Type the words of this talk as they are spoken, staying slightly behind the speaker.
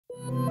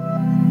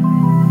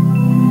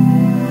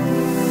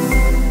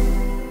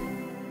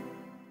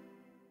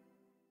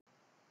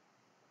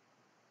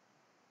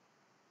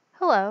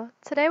Hello,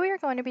 today we are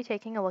going to be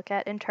taking a look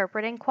at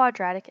interpreting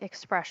quadratic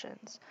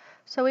expressions.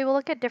 So we will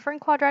look at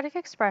different quadratic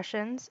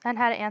expressions and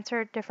how to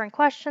answer different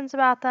questions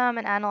about them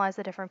and analyze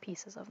the different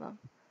pieces of them.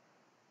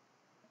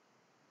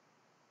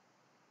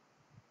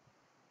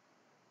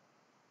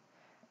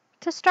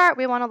 To start,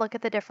 we want to look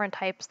at the different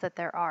types that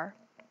there are.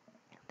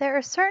 There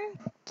are certain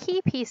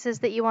key pieces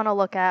that you want to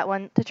look at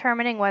when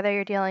determining whether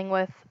you're dealing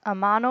with a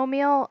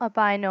monomial, a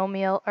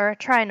binomial, or a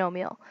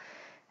trinomial.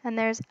 And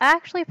there's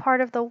actually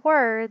part of the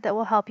word that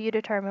will help you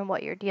determine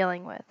what you're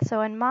dealing with.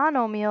 So in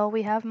monomial,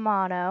 we have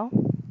mono.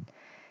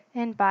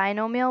 In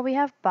binomial, we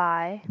have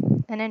bi.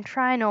 And in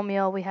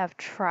trinomial, we have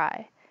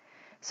tri.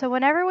 So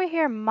whenever we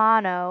hear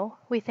mono,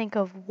 we think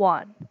of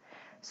one.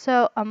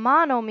 So a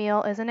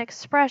monomial is an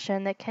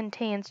expression that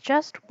contains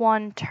just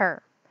one term.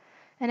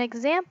 An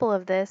example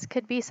of this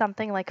could be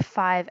something like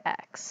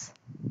 5x.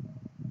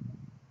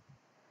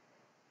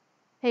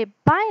 A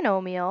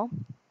binomial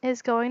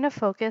is going to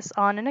focus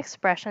on an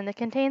expression that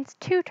contains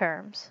two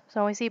terms. So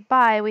when we see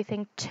bi, we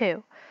think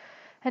 2.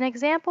 An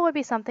example would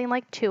be something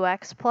like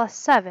 2x plus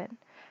 7.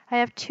 I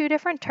have two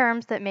different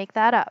terms that make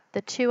that up,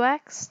 the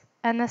 2x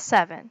and the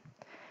 7.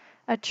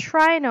 A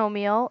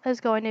trinomial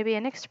is going to be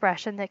an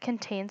expression that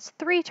contains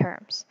three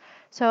terms.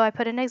 So I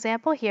put an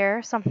example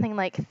here, something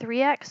like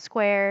 3x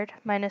squared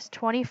minus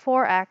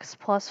 24x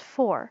plus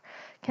 4,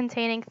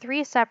 containing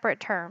three separate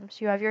terms.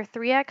 You have your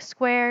 3x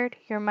squared,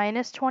 your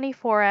minus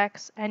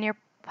 24x, and your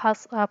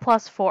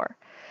plus 4.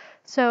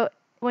 So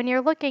when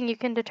you're looking, you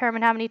can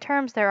determine how many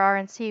terms there are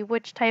and see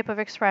which type of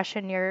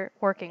expression you're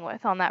working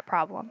with on that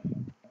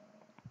problem.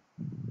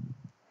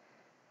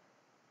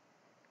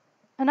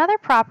 Another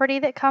property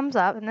that comes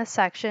up in this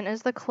section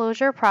is the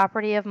closure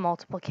property of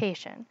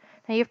multiplication.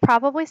 Now you've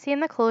probably seen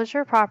the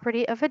closure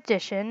property of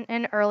addition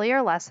in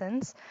earlier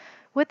lessons.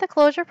 With the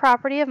closure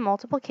property of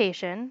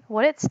multiplication,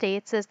 what it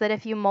states is that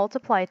if you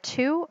multiply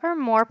two or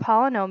more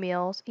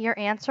polynomials, your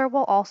answer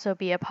will also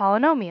be a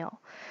polynomial.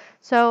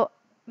 So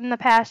in the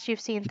past you've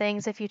seen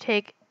things, if you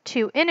take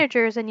two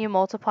integers and you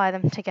multiply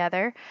them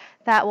together,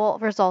 that will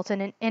result in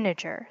an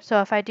integer.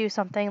 So if I do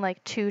something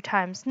like 2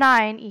 times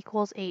 9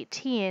 equals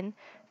 18,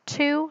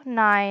 2,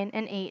 9,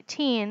 and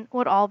 18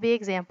 would all be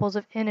examples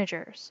of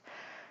integers.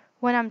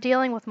 When I'm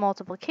dealing with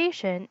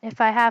multiplication, if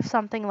I have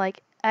something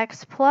like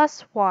x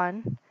plus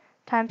 1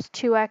 times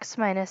 2x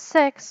minus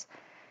 6,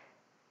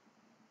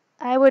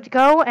 I would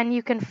go and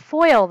you can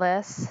FOIL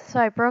this. So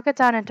I broke it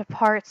down into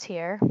parts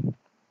here.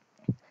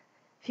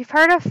 If you've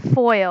heard of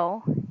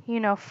FOIL, you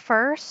know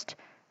first,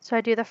 so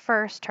I do the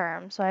first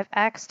term. So I have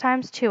x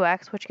times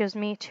 2x, which gives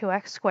me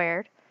 2x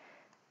squared.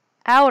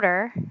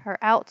 Outer, or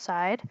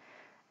outside,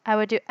 I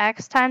would do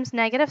x times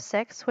negative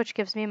 6, which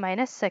gives me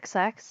minus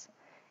 6x.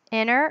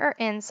 Inner or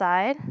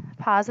inside,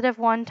 positive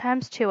 1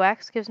 times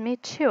 2x gives me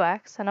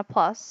 2x and a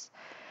plus.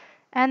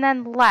 And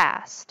then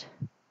last,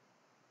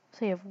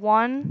 so you have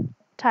 1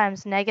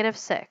 times negative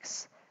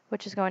 6,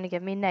 which is going to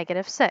give me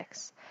negative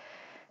 6.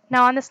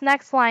 Now on this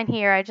next line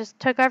here, I just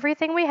took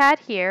everything we had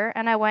here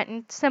and I went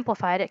and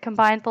simplified it,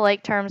 combined the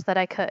like terms that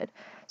I could.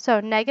 So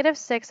negative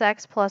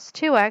 6x plus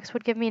 2x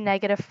would give me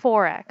negative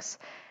 4x.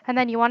 And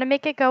then you want to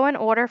make it go in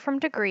order from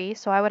degree,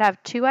 so I would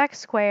have 2x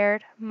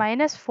squared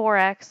minus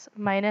 4x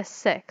minus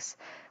 6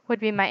 would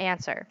be my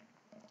answer.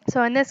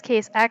 So in this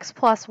case, x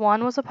plus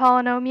 1 was a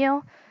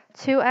polynomial,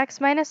 2x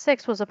minus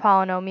 6 was a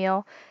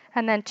polynomial,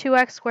 and then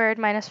 2x squared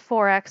minus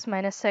 4x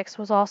minus 6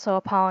 was also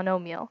a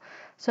polynomial.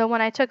 So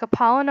when I took a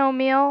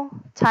polynomial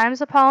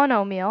times a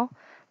polynomial,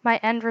 my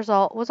end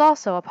result was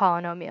also a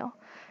polynomial.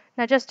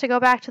 Now just to go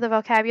back to the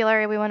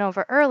vocabulary we went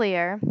over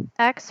earlier,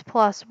 x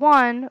plus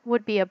 1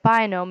 would be a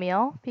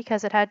binomial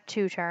because it had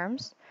two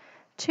terms.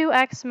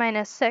 2x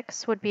minus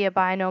 6 would be a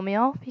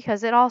binomial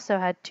because it also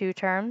had two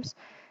terms.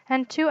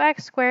 And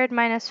 2x squared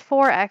minus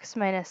 4x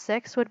minus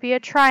 6 would be a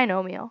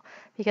trinomial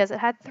because it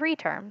had three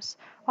terms,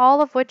 all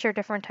of which are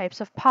different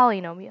types of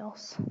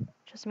polynomials.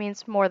 Just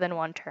means more than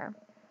one term.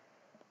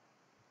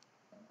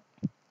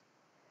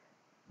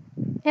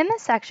 In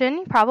this section,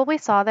 you probably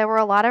saw there were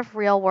a lot of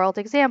real-world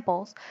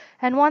examples,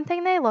 and one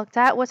thing they looked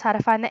at was how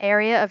to find the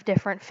area of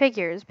different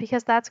figures,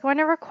 because that's going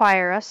to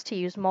require us to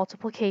use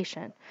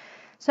multiplication.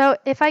 So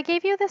if I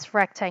gave you this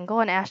rectangle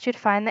and asked you to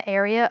find the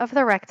area of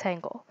the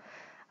rectangle,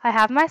 I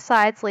have my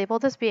sides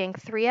labeled as being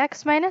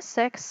 3x minus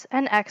 6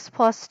 and x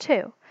plus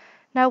 2.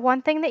 Now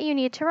one thing that you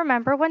need to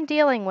remember when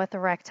dealing with a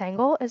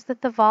rectangle is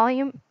that the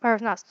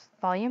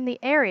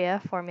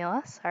area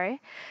formula,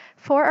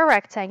 for a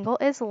rectangle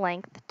is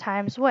length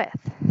times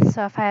width.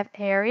 So if I have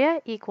area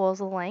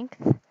equals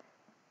length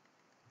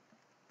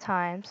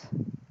times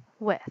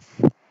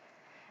width.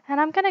 And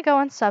I'm going to go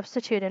and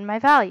substitute in my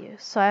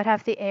values. So I'd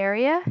have the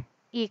area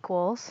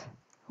equals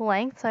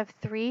length, so I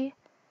have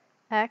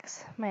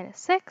 3x minus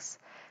 6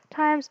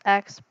 times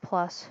x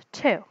plus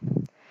 2.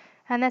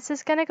 And this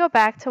is going to go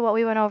back to what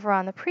we went over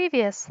on the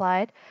previous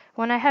slide.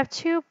 When I have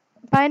two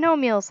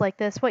binomials like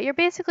this, what you're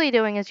basically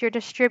doing is you're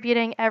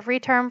distributing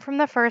every term from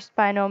the first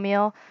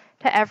binomial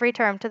to every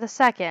term to the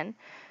second.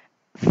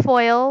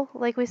 FOIL,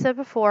 like we said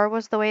before,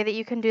 was the way that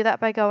you can do that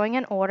by going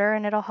in order,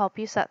 and it'll help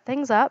you set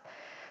things up.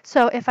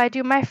 So if I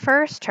do my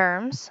first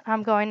terms,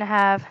 I'm going to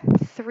have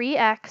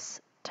 3x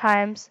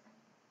times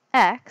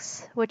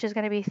x, which is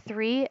going to be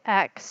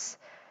 3x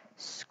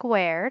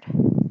squared.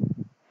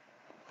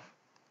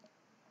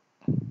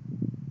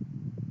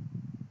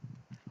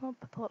 We'll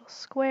put the little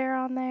square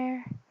on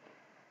there.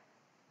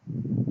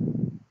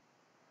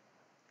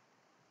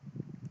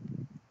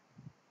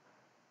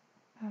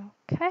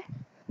 Okay,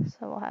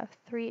 so we'll have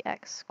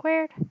 3x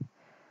squared.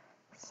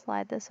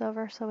 Slide this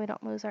over so we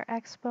don't lose our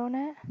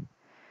exponent.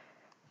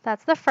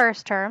 That's the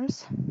first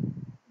terms.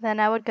 Then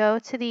I would go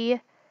to the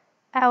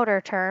outer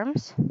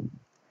terms,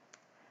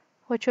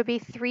 which would be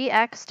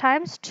 3x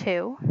times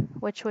 2,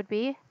 which would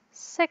be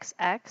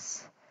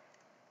 6x.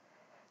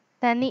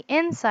 Then the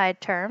inside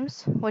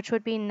terms, which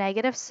would be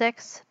negative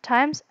 6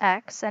 times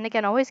x. And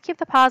again, always keep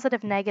the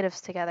positive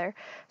negatives together,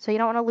 so you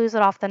don't want to lose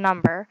it off the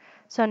number.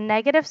 So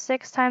negative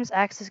 6 times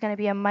x is going to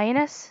be a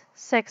minus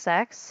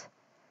 6x.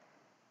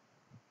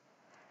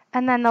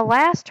 And then the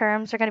last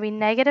terms are going to be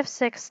negative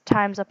 6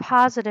 times a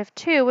positive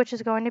 2, which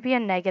is going to be a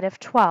negative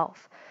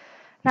 12.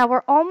 Now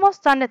we're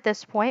almost done at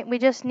this point. We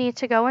just need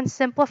to go and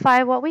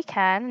simplify what we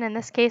can. And in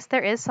this case,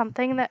 there is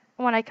something that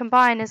when I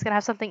combine is going to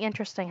have something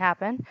interesting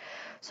happen.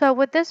 So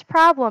with this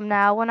problem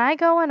now, when I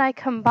go and I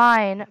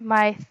combine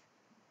my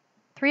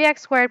 3x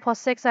squared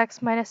plus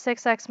 6x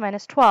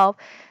minus 12,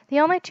 the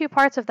only two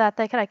parts of that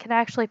I can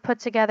actually put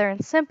together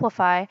and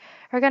simplify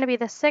are going to be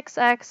the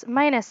 6x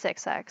minus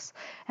 6x.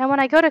 And when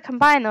I go to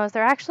combine those,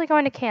 they're actually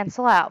going to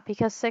cancel out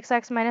because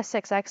 6x minus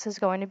 6x is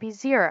going to be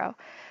 0.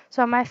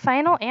 So my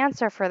final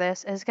answer for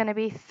this is going to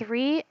be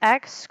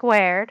 3x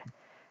squared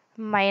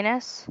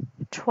minus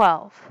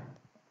 12.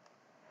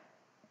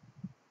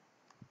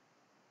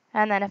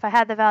 And then if I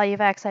had the value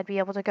of x, I'd be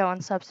able to go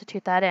and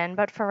substitute that in.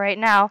 But for right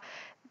now,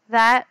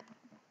 that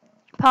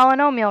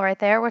polynomial right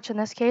there, which in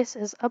this case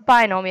is a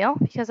binomial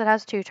because it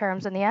has two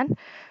terms in the end,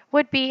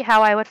 would be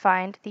how I would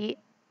find the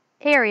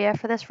area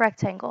for this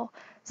rectangle.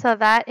 So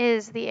that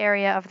is the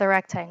area of the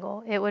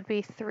rectangle. It would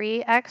be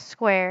 3x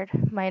squared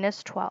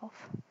minus 12.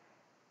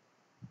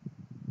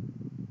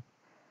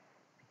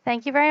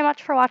 Thank you very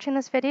much for watching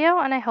this video,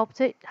 and I hope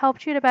it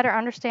helped you to better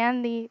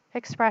understand the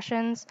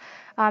expressions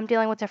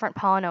dealing with different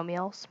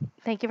polynomials.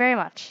 Thank you very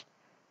much.